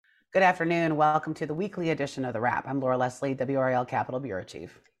Good afternoon. Welcome to the weekly edition of The Wrap. I'm Laura Leslie, WRAL Capitol Bureau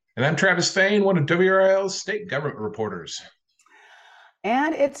Chief. And I'm Travis Fain, one of WRIL's state government reporters.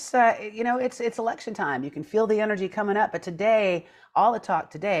 And it's election time. You can feel the energy coming up. But today, all the talk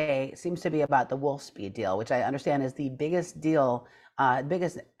today seems to be about the Wolfspeed deal, which I understand is the biggest deal,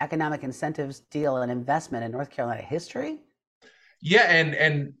 biggest economic incentives deal and investment in North Carolina history. Yeah,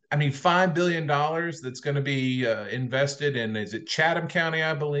 and I mean $5 billion that's going to be invested in, is it Chatham County,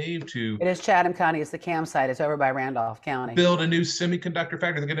 I believe, to It is Chatham County. It's the campsite. It's over by Randolph County. build a new semiconductor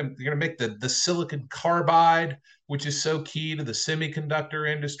factory. They're gonna make the silicon carbide, which is so key to the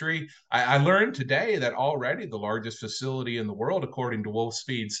semiconductor industry. I learned today that already the largest facility in the world, according to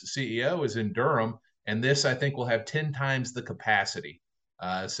Wolfspeed's CEO, is in Durham, and this I think will have 10 times the capacity.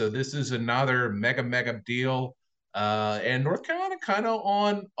 So this is another mega deal. And North Carolina kind of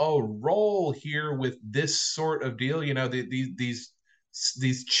on a roll here with this sort of deal. You know, these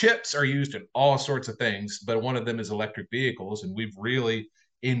chips are used in all sorts of things, but one of them is electric vehicles, and we've really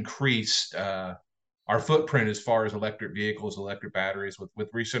increased our footprint as far as electric vehicles, electric batteries with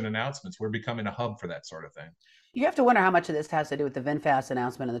recent announcements. We're becoming a hub for that sort of thing. You have to wonder how much of this has to do with the VinFast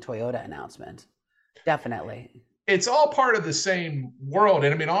announcement and the Toyota announcement. Definitely. It's all part of the same world.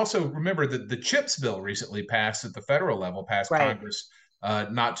 And I mean, also remember that the CHIPS bill recently passed at the federal level, passed Right. Congress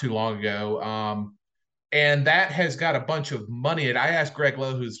not too long ago. And that has got a bunch of money. And I asked Greg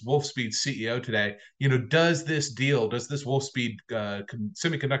Lowe, who's Wolfspeed's CEO today, you know, does this Wolfspeed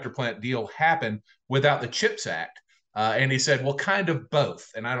semiconductor plant deal happen without the CHIPS Act? And he said, well, kind of both.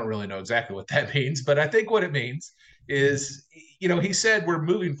 And I don't really know exactly what that means, but I think what it means is, you know, he said we're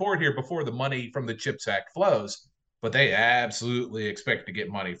moving forward here before the money from the CHIPS Act flows, but they absolutely expect to get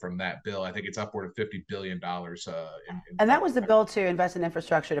money from that bill. I think it's upward of $50 billion in And that federal was the money. bill to invest in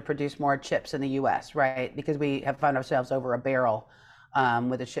infrastructure to produce more chips in the US, right? Because we have found ourselves over a barrel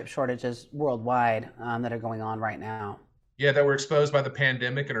with the chip shortages worldwide that are going on right now. Yeah, that were exposed by the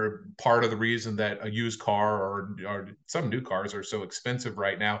pandemic and are part of the reason that a used car or some new cars are so expensive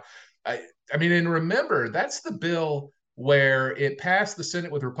right now. I, I mean, and remember, that's the bill where it passed the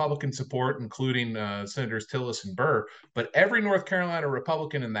Senate with Republican support, including Senators Tillis and Burr, but every North Carolina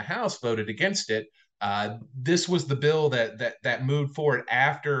Republican in the House voted against it. This was the bill that moved forward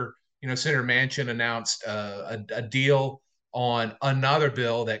after Senator Manchin announced a deal on another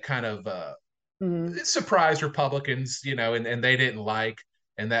bill that kind of Mhm. it surprised Republicans, and they didn't like,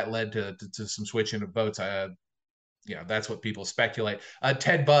 and that led to some switching of votes. That's what people speculate.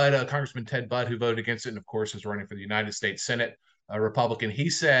 Ted Budd, Congressman Ted Budd, who voted against it, and of course is running for the United States Senate, a Republican. He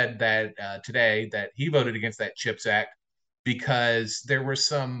said that today that he voted against that CHIPS Act because there were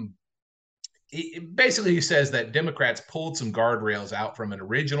some. Basically, he says that Democrats pulled some guardrails out from an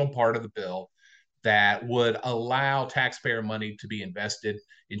original part of the bill that would allow taxpayer money to be invested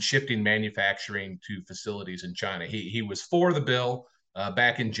in shifting manufacturing to facilities in China. He was for the bill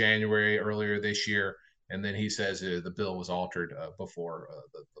back in January earlier this year, and then he says the bill was altered before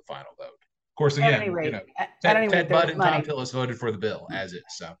the final vote. Of course, At any again, rate, Ted Budd there's and Tom money. Tillis voted for the bill as is.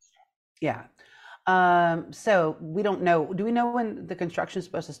 So Yeah. So we don't know. Do we know when the construction is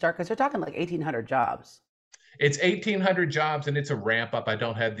supposed to start? Because they're talking like 1,800 jobs. it's 1,800 jobs, and it's a ramp up. I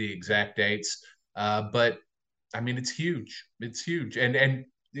don't have the exact dates, but I mean, it's huge. It's huge. And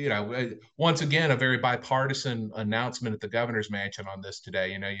once again, a very bipartisan announcement at the governor's mansion on this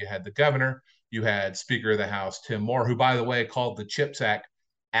today. You had the governor, you had Speaker of the House Tim Moore, who, by the way, called the CHIPS Act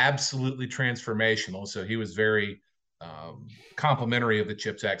absolutely transformational. So he was very complimentary of the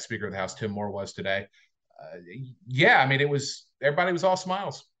CHIPS Act. Speaker of the House Tim Moore was today. Yeah, I mean, everybody was all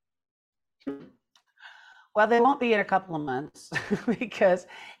smiles. Well, they won't be in a couple of months because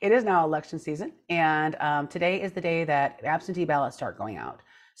it is now election season, and today is the day that absentee ballots start going out.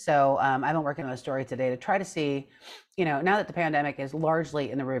 So I've been working on a story today to try to see, now that the pandemic is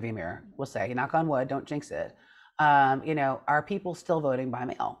largely in the rearview mirror, we'll say, knock on wood, don't jinx it. Are people still voting by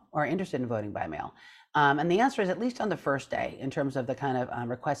mail or interested in voting by mail? And the answer is at least on the first day, in terms of the kind of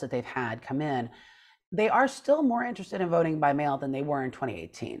requests that they've had come in, they are still more interested in voting by mail than they were in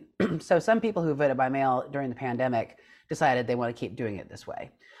 2018. So some people who voted by mail during the pandemic decided they want to keep doing it this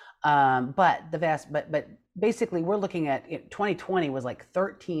way. But basically we're looking at 2020 was like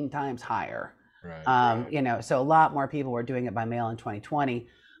 13 times higher. Right. So a lot more people were doing it by mail in 2020.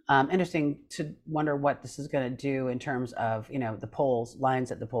 Interesting to wonder what this is going to do in terms of, the polls,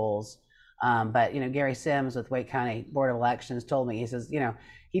 lines at the polls. But Gary Sims with Wake County Board of Elections told me, he says,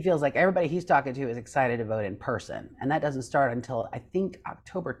 he feels like everybody he's talking to is excited to vote in person, and that doesn't start until I think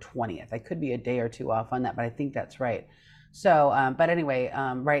October 20th. I could be a day or two off on that, but I think that's right. So, but anyway,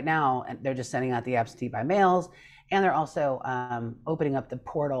 right now they're just sending out the absentee by mails, and they're also opening up the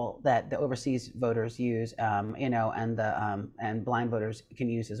portal that the overseas voters use, and the and blind voters can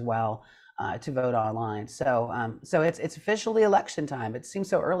use as well to vote online. So it's officially election time. It seems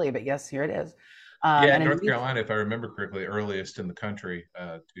so early, but yes, here it is. Yeah, And North Carolina, if I remember correctly, earliest in the country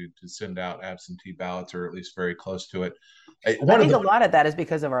to send out absentee ballots, or at least very close to it. I One of think a the lot of that is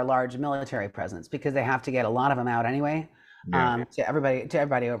because of our large military presence, because they have to get a lot of them out anyway, Yeah, to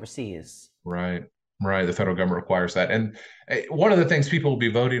everybody overseas. right, right. The federal government requires that, and one of the things people will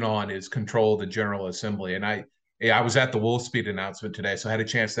be voting on is control of the General Assembly. And yeah, I was at the Wolfspeed announcement today, so I had a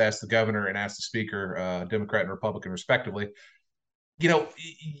chance to ask the governor and ask the speaker, Democrat and Republican respectively.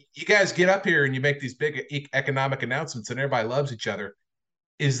 You guys get up here and you make these big economic announcements, and everybody loves each other.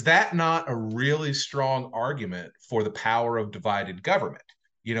 Is that not a really strong argument for the power of divided government?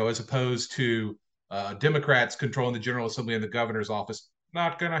 As opposed to Democrats controlling the General Assembly and the governor's office,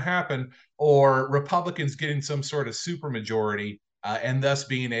 not going to happen, or Republicans getting some sort of supermajority and thus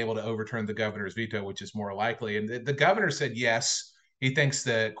being able to overturn the governor's veto, which is more likely. And the governor said yes. He thinks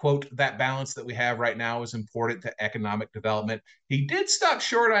that, quote, that balance that we have right now is important to economic development. He did stop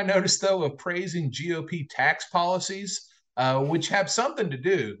short, I noticed, though, of praising GOP tax policies, which have something to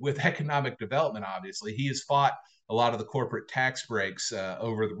do with economic development, obviously. He has fought a lot of the corporate tax breaks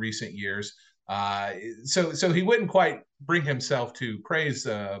over the recent years. So he wouldn't quite bring himself to praise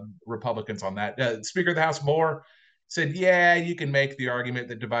Republicans on that. Speaker of the House Moore said, yeah, you can make the argument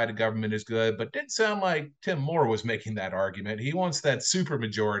that divided government is good, but didn't sound like Tim Moore was making that argument. He wants that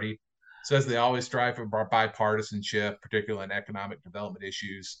supermajority, says they always strive for bipartisanship, particularly in economic development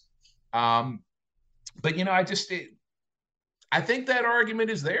issues. But, I think that argument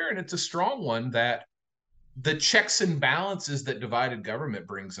is there, and it's a strong one, that the checks and balances that divided government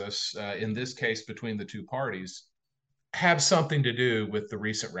brings us, in this case between the two parties, have something to do with the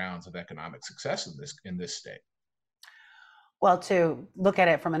recent rounds of economic success in this state. Well, to look at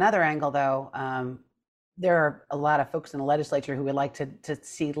it from another angle, though, there are a lot of folks in the legislature who would like to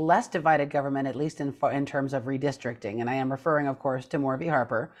see less divided government, at least in terms of redistricting. And I am referring, of course, to Moore v.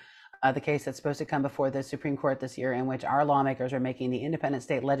 Harper, the case that's supposed to come before the Supreme Court this year, in which our lawmakers are making the independent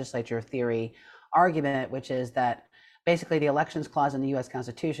state legislature theory argument, which is that basically the elections clause in the U.S.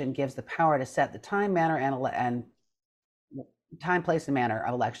 Constitution gives the power to set the time, manner, and time, place, and manner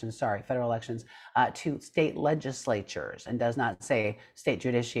of elections, federal elections, to state legislatures, and does not say state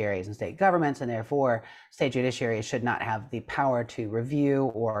judiciaries and state governments, and therefore state judiciaries should not have the power to review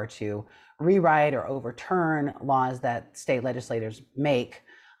or to rewrite or overturn laws that state legislators make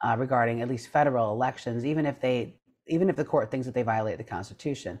regarding at least federal elections, even if the court thinks that they violate the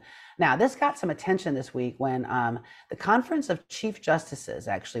Constitution. Now, this got some attention this week when the Conference of Chief Justices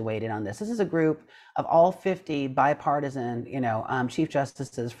actually weighed in on this. This is a group of all 50 bipartisan, chief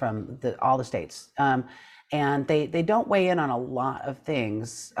justices from all the states. And they don't weigh in on a lot of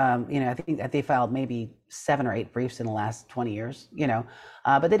things. I think that they filed maybe 7 or 8 briefs in the last 20 years,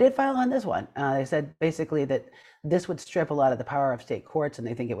 but they did file on this one. They said basically that this would strip a lot of the power of state courts, and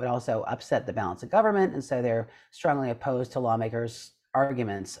they think it would also upset the balance of government. And so they're strongly opposed to lawmakers'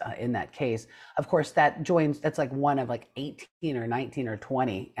 arguments in that case. Of course, that's like one of like 18 or 19 or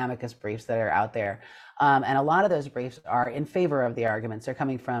 20 amicus briefs that are out there. And a lot of those briefs are in favor of the arguments. They're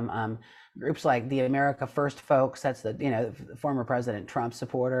coming from groups like the America First folks, that's the former President Trump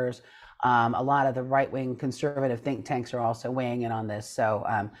supporters. A lot of the right-wing conservative think tanks are also weighing in on this. So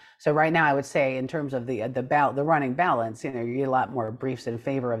right now, I would say in terms of the running balance, you get a lot more briefs in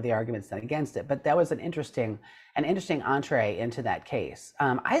favor of the arguments than against it. But that was an interesting entree into that case.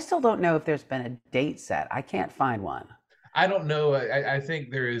 I still don't know if there's been a date set. I can't find one. I don't know. I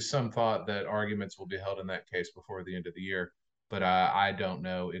think there is some thought that arguments will be held in that case before the end of the year, but I don't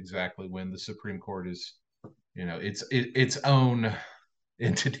know exactly when. The Supreme Court is, its own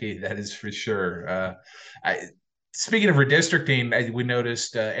entity, that is for sure. Speaking of redistricting, we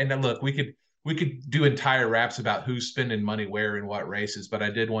noticed, and look, we could do entire raps about who's spending money where in what races, but I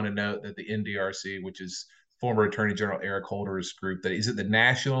did want to note that the NDRC, which is former Attorney General Eric Holder's group, that is it the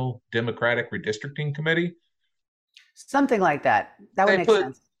National Democratic Redistricting Committee? Something like that. That would make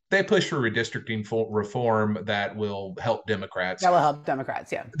sense. They push for redistricting reform that will help Democrats. That will help Democrats,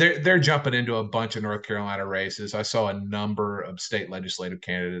 yeah. They're jumping into a bunch of North Carolina races. I saw a number of state legislative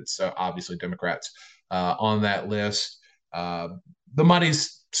candidates, obviously Democrats, on that list. The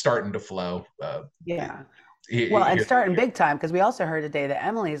money's starting to flow. Yeah. And starting big time, because we also heard today that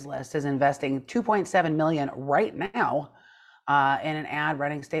Emily's List is investing $2.7 million right now in an ad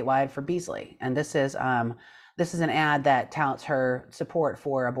running statewide for Beasley, and this is an ad that touts her support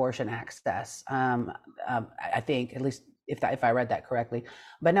for abortion access. I think, at least if I read that correctly.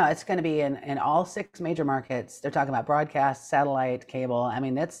 But no, it's going to be in all six major markets. They're talking about broadcast, satellite, cable. I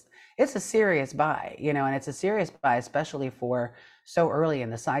mean, it's a serious buy, and it's a serious buy, especially for so early in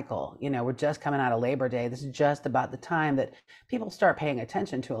the cycle. We're just coming out of Labor Day. This is just about the time that people start paying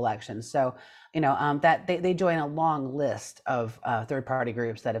attention to elections. So, that they join a long list of third-party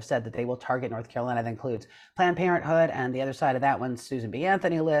groups that have said that they will target North Carolina. That includes Planned Parenthood, and the other side of that one, Susan B.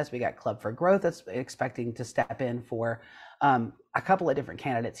 Anthony list. We got Club for Growth that's expecting to step in for a couple of different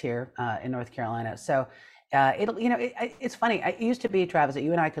candidates here in North Carolina. So it's funny. It used to be, Travis, that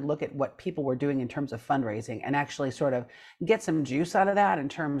you and I could look at what people were doing in terms of fundraising and actually sort of get some juice out of that in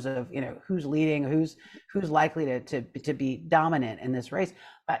terms of, who's leading, who's likely to be dominant in this race.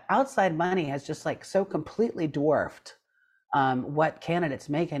 But outside money has just like so completely dwarfed what candidates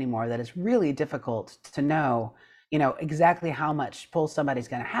make anymore that it's really difficult to know, exactly how much pull somebody's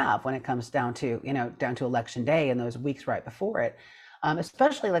going to have when it comes down to election day and those weeks right before it.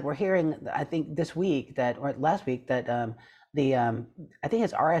 Especially like we're hearing, I think this week or last week that I think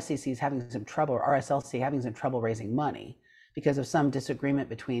it's RSCC is having some trouble, or RSLC having some trouble raising money because of some disagreement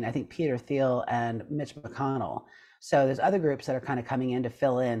between, I think, Peter Thiel and Mitch McConnell. So there's other groups that are kind of coming in to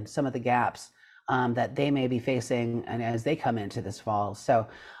fill in some of the gaps that they may be facing, and as they come into this fall. So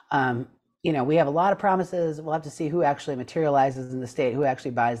we have a lot of promises. We'll have to see who actually materializes in the state, who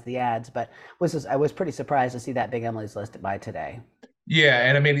actually buys the ads. But I was pretty surprised to see that big Emily's List by today. Yeah,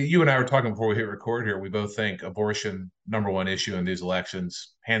 and I mean, you and I were talking before we hit record here. We both think abortion #1 issue in these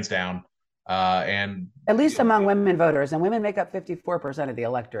elections, hands down. And at least among women voters, and women make up 54% of the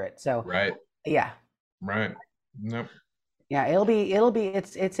electorate. So right, yeah, right, nope. Yeah,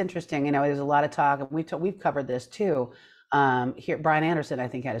 it's interesting. There's a lot of talk, and we've covered this too. Here, Brian Anderson, I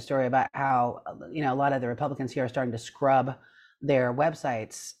think, had a story about how a lot of the Republicans here are starting to scrub their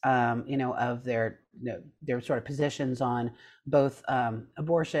websites, of their sort of positions on both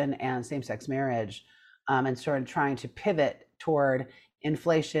abortion and same-sex marriage, and sort of trying to pivot toward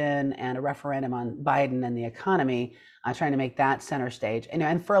inflation and a referendum on Biden and the economy, trying to make that center stage.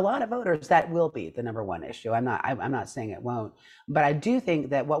 And for a lot of voters, that will be the #1 issue. I'm not saying it won't, but I do think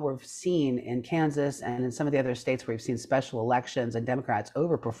that what we've seen in Kansas and in some of the other states where we've seen special elections and Democrats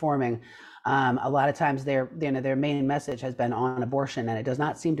overperforming, a lot of times their main message has been on abortion, and it does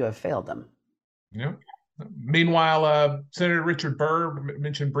not seem to have failed them. Yeah. Meanwhile, Senator Richard Burr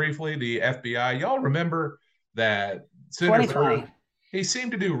mentioned briefly the FBI. Y'all remember that Senator Burr, he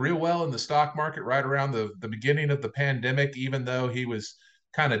seemed to do real well in the stock market right around the beginning of the pandemic, even though he was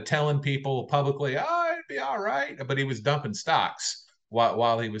kind of telling people publicly, oh, it'd be all right. But he was dumping stocks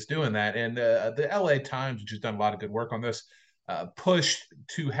while he was doing that. And the LA Times, which has done a lot of good work on this, pushed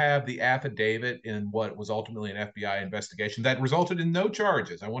to have the affidavit in what was ultimately an FBI investigation that resulted in no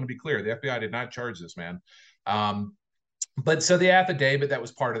charges. I want to be clear. The FBI did not charge this man. But so the affidavit that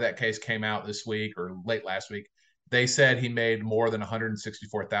was part of that case came out this week or late last week. They said he made more than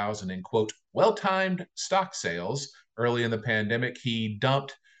 $164,000 in, quote, well-timed stock sales early in the pandemic. He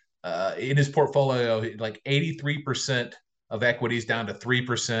dumped in his portfolio like 83% of equities down to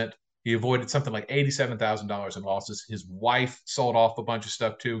 3%. He avoided something like $87,000 in losses. His wife sold off a bunch of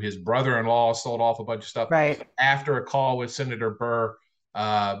stuff too. His brother-in-law sold off a bunch of stuff. Right. After a call with Senator Burr,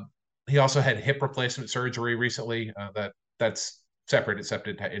 he also had hip replacement surgery recently. That's separate, except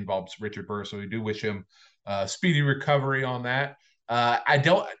it involves Richard Burr. So we do wish him speedy recovery on that.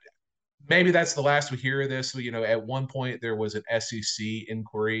 Maybe that's the last we hear of this. At one point there was an SEC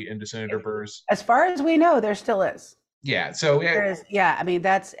inquiry into Senator Burr's. As far as we know, there still is. Yeah. So as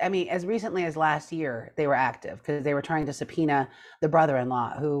recently as last year, they were active because they were trying to subpoena the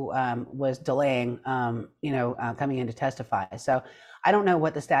brother-in-law who was delaying, coming in to testify. So I don't know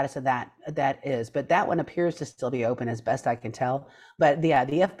what the status of that is, but that one appears to still be open as best I can tell. But the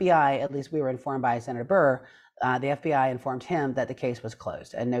FBI, at least we were informed by Senator Burr, the FBI informed him that the case was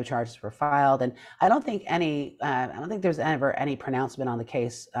closed and no charges were filed. And I don't think there's ever any pronouncement on the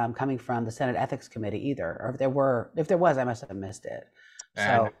case coming from the Senate Ethics Committee either. Or if there was, I must have missed it.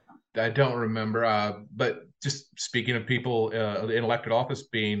 So I don't remember. But just speaking of people in elected office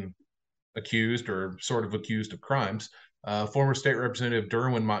being accused or sort of accused of crimes, former State Representative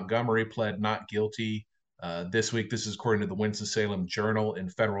Derwin Montgomery pled not guilty this week. This is according to the Winston-Salem Journal in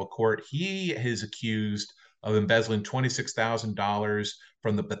federal court. He is accused of embezzling $26,000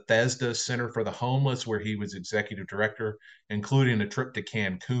 from the Bethesda Center for the Homeless, where he was executive director, including a trip to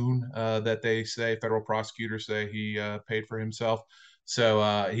Cancun that federal prosecutors say he paid for himself.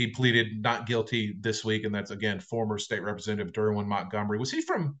 So he pleaded not guilty this week, and that's, again, former State Representative Derwin Montgomery. Was he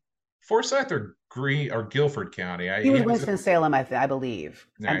from Forsyth or Guilford County? He was Winston-Salem, I believe.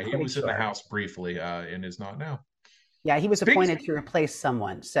 He was in the House briefly and is not now. Yeah, he was Speaking, appointed to replace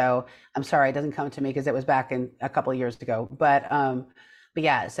someone. So I'm sorry, it doesn't come to me because it was back in a couple of years ago. But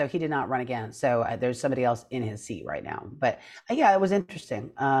yeah, so he did not run again. So there's somebody else in his seat right now. But yeah, it was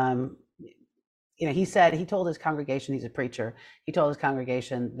interesting. He said he told his congregation, he's a preacher. He told his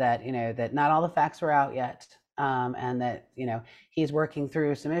congregation that that not all the facts were out yet, and that he's working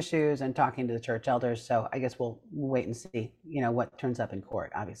through some issues and talking to the church elders. So I guess we'll wait and see what turns up in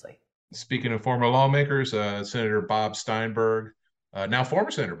court. Obviously. speaking of former lawmakers, Senator Bob Steinberg, now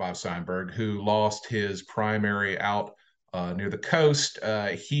former Senator Bob Steinberg, who lost his primary out near the coast,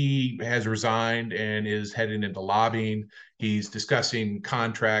 he has resigned and is heading into lobbying. He's discussing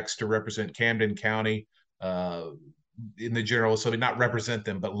contracts to represent Camden County in the General Assembly, not represent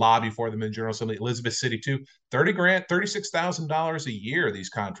them, but lobby for them in the General Assembly. Elizabeth City too, 30 grand, $36,000 a year. These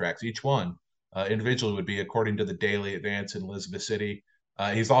contracts, each one individually, would be according to the Daily Advance in Elizabeth City.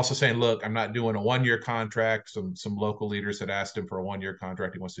 He's also saying, look, I'm not doing a 1 year contract. Some local leaders had asked him for a 1 year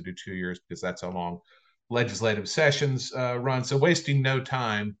contract. He wants to do 2 years because that's how long legislative sessions run. So wasting no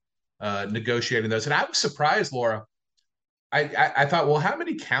time negotiating those. And I was surprised, Laura. I thought, well, how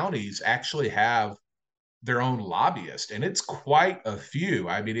many counties actually have their own lobbyist? And it's quite a few.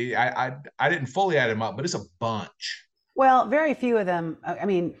 I mean, I didn't fully add them up, but it's a bunch. Well, very few of them. I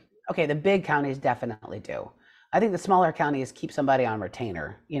mean, okay, the big counties definitely do. I think the smaller counties keep somebody on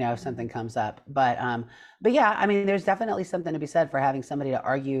retainer, if something comes up. But yeah, I mean, there's definitely something to be said for having somebody to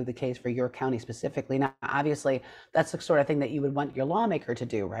argue the case for your county specifically. Now, obviously, that's the sort of thing that you would want your lawmaker to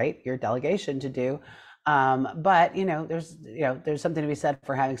do, right? Your delegation to do. But there's something to be said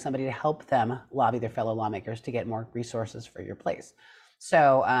for having somebody to help them lobby their fellow lawmakers to get more resources for your place.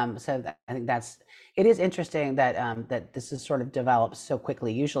 So I think it is interesting that this has sort of developed so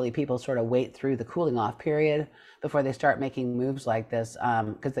quickly. Usually, people sort of wait through the cooling off period before they start making moves like this,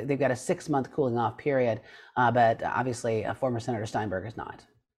 because they've got a 6 month cooling off period. But obviously, former Senator Steinberg is not.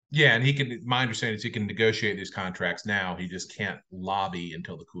 Yeah, and he can. My understanding is he can negotiate these contracts now. He just can't lobby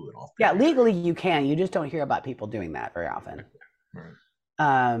until the cooling off Yeah, period. legally you can. You just don't hear about people doing that very often.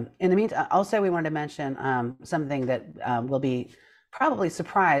 Right. In the meantime, also we wanted to mention something that will be probably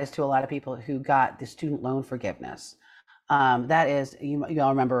surprise to a lot of people who got the student loan forgiveness. That is, you all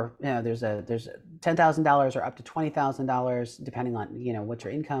remember, there's $10,000 or up to $20,000, depending on what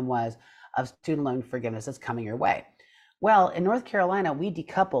your income was, of student loan forgiveness that's coming your way. Well, in North Carolina, we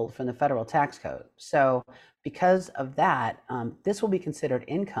decoupled from the federal tax code. So because of that, this will be considered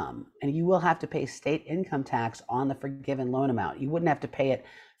income, and you will have to pay state income tax on the forgiven loan amount. You wouldn't have to pay it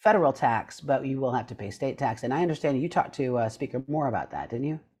federal tax, but you will have to pay state tax. And I understand you talked to Speaker Moore about that, didn't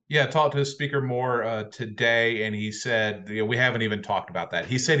you? Yeah, talked to Speaker Moore today, and he said, we haven't even talked about that.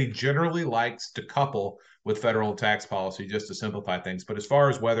 He said he generally likes to couple with federal tax policy just to simplify things. But as far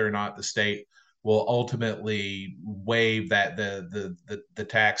as whether or not the state will ultimately waive that the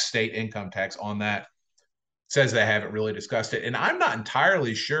tax, state income tax on that, says they haven't really discussed it. And I'm not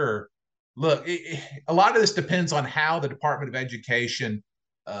entirely sure. Look, a lot of this depends on how the Department of Education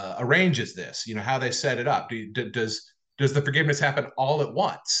arranges this, how they set it up. Does the forgiveness happen all at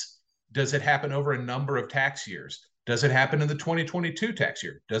once? Does it happen over a number of tax years? Does it happen in the 2022 tax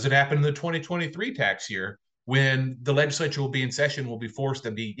year? Does it happen in the 2023 tax year, when the legislature will be in session, will be forced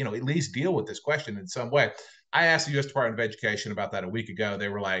to be, at least deal with this question in some way? I asked the U.S. Department of Education about that a week ago. They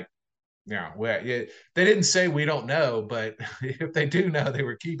were like, yeah, they didn't say we don't know, but if they do know, they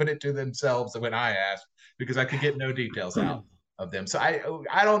were keeping it to themselves when I asked, because I could get no details out of them. So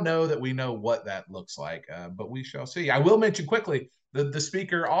I don't know that we know what that looks like, but we shall see. I will mention quickly, the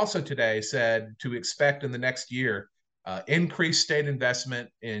speaker also today said to expect in the next year increased state investment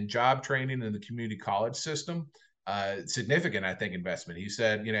in job training in the community college system. Significant, I think, investment. He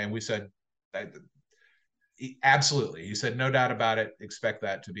said, and we said, absolutely. He said, no doubt about it. Expect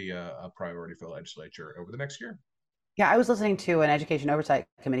that to be a priority for the legislature over the next year. Yeah, I was listening to an Education Oversight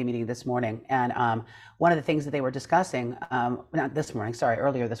Committee meeting this morning, and one of the things that they were discussing, not this morning, sorry,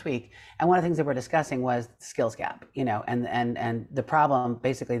 earlier this week, and one of the things they were discussing was the skills gap, and the problem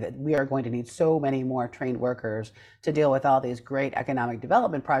basically that we are going to need so many more trained workers to deal with all these great economic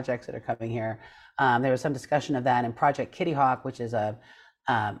development projects that are coming here. There was some discussion of that in Project Kitty Hawk, which is a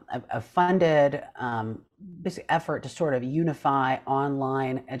funded basic effort to sort of unify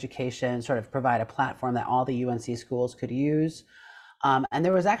online education, sort of provide a platform that all the UNC schools could use. And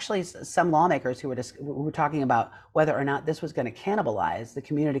there was actually some lawmakers who were talking about whether or not this was going to cannibalize the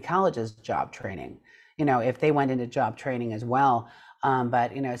community colleges job training, if they went into job training as well.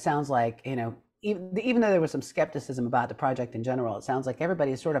 But it sounds like, even though there was some skepticism about the project in general, it sounds like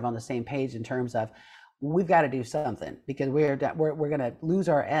everybody is sort of on the same page in terms of we've got to do something because we're going to lose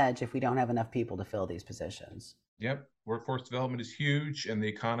our edge if we don't have enough people to fill these positions. Yep. Workforce development is huge and the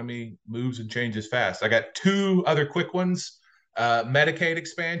economy moves and changes fast. I got two other quick ones. Medicaid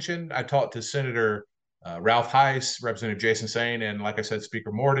expansion. I talked to Senator Ralph Heiss, Representative Jason Saine, and like I said,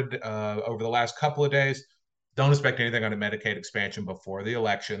 Speaker Moore over the last couple of days. Don't expect anything on a Medicaid expansion before the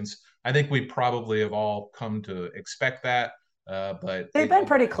elections. I think we probably have all come to expect that. But they've been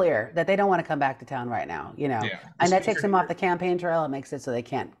pretty clear that they don't want to come back to town right now, yeah, and that takes them off the campaign trail. It makes it so they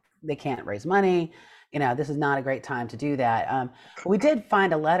can't raise money. This is not a great time to do that. We did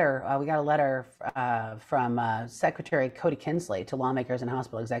find a letter. We got a letter from Secretary Cody Kinsley to lawmakers and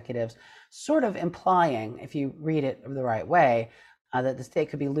hospital executives, sort of implying, if you read it the right way, that the state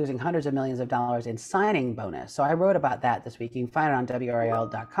could be losing hundreds of millions of dollars in signing bonus. So I wrote about that this week. You can find it on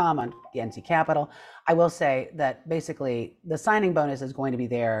WRAL.com, on the NC Capitol. I will say that basically the signing bonus is going to be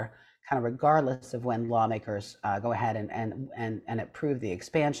there kind of regardless of when lawmakers go ahead and approve the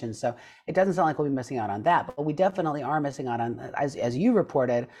expansion. So it doesn't sound like we'll be missing out on that, but we definitely are missing out on, as you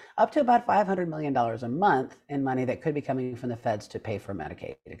reported, up to about $500 million a month in money that could be coming from the feds to pay for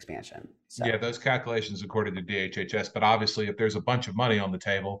Medicaid expansion. So. Yeah, those calculations according to DHHS, but obviously if there's a bunch of money on the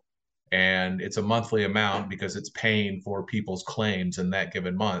table and it's a monthly amount because it's paying for people's claims in that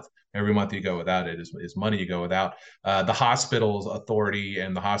given month, every month you go without it is money you go without. The hospitals authority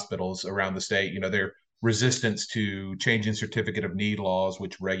and the hospitals around the state, their resistance to changing certificate of need laws,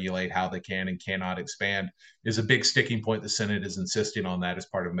 which regulate how they can and cannot expand, is a big sticking point. The Senate is insisting on that as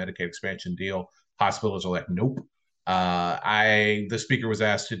part of Medicaid expansion deal. Hospitals are like, nope. The speaker was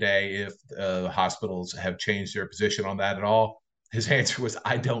asked today if hospitals have changed their position on that at all. His answer was,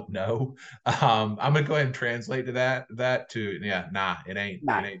 I don't know. I'm gonna go ahead and translate to that it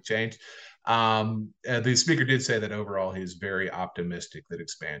ain't changed. The speaker did say that overall he's very optimistic that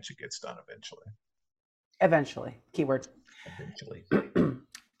expansion gets done eventually. Keyword eventually.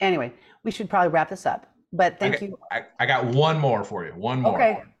 Anyway, we should probably wrap this up, but thank you. I got one more for you. One more.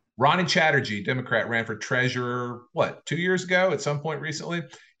 Okay. Ronnie Chatterjee, Democrat, ran for treasurer, 2 years ago at some point recently?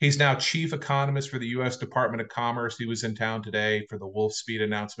 He's now chief economist for the U.S. Department of Commerce. He was in town today for the Wolf Speed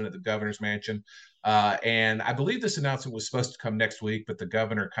announcement at the governor's mansion. And I believe this announcement was supposed to come next week, but the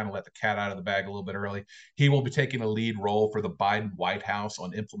governor kind of let the cat out of the bag a little bit early. He will be taking a lead role for the Biden White House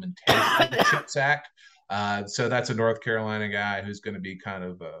on implementation of the CHIPS Act. So that's a North Carolina guy who's going to be kind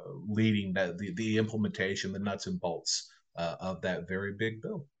of leading the implementation, the nuts and bolts of that very big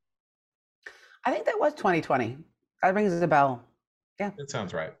bill. I think that was 2020. That rings a bell. Yeah. That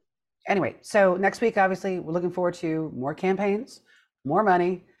sounds right. Anyway, so next week, obviously, we're looking forward to more campaigns, more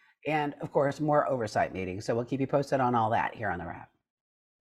money, and of course, more oversight meetings. So we'll keep you posted on all that here on The Wrap.